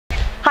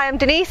Hi, I'm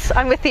Denise.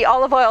 I'm with the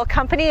Olive Oil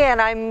Company and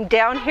I'm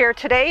down here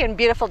today in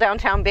beautiful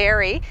downtown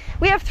Barrie.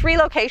 We have 3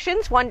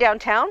 locations, one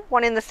downtown,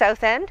 one in the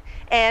South End,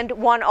 and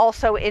one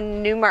also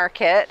in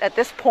Newmarket. At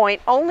this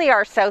point, only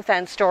our South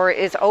End store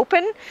is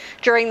open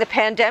during the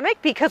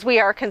pandemic because we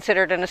are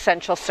considered an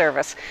essential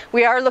service.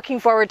 We are looking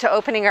forward to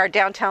opening our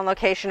downtown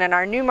location and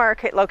our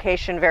Newmarket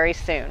location very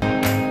soon.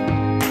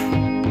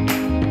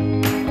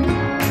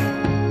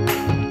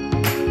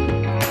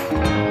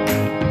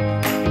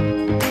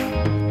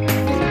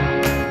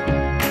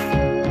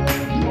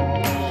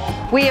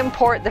 We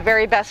import the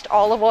very best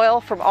olive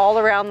oil from all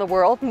around the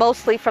world,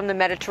 mostly from the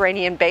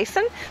Mediterranean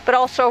basin, but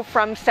also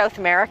from South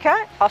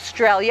America,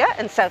 Australia,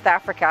 and South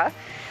Africa.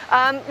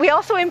 We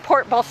also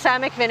import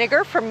balsamic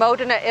vinegar from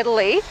Modena,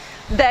 Italy.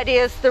 That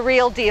is the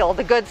real deal,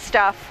 the good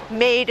stuff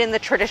made in the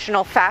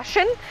traditional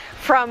fashion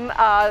from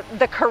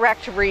the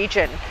correct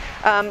region.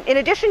 In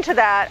addition to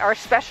that, our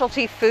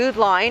specialty food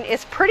line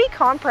is pretty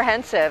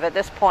comprehensive at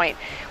this point.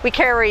 We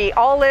carry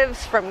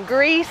olives from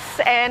Greece,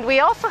 and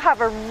we also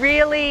have a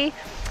really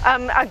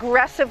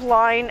aggressive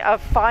line of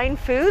fine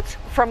foods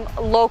from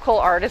local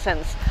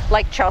artisans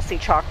like Chelsea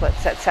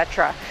chocolates,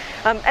 etc.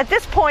 At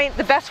this point,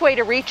 the best way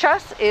to reach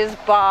us is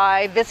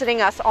by visiting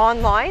us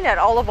online at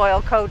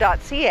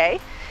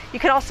oliveoilco.ca. You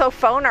can also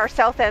phone our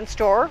South End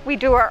store. We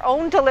do our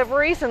own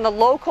deliveries in the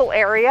local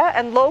area,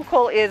 and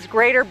local is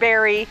Greater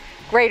Barrie,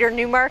 Greater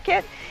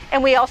Newmarket,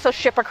 and we also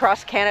ship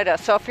across Canada.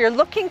 So if you're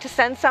looking to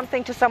send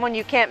something to someone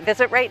you can't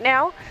visit right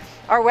now,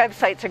 our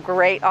website's a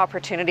great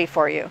opportunity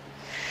for you.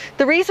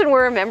 The reason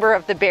we're a member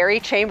of the Barrie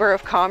Chamber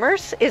of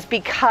Commerce is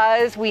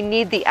because we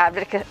need the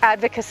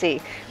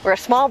advocacy. We're a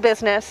small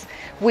business.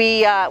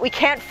 We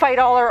can't fight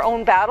all our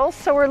own battles,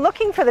 so we're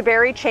looking for the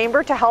Barrie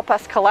Chamber to help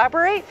us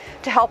collaborate,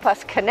 to help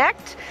us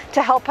connect,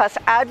 to help us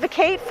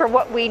advocate for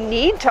what we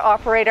need to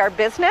operate our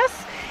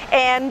business,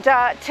 and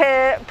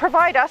to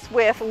provide us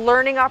with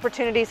learning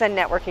opportunities and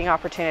networking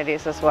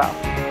opportunities as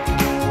well.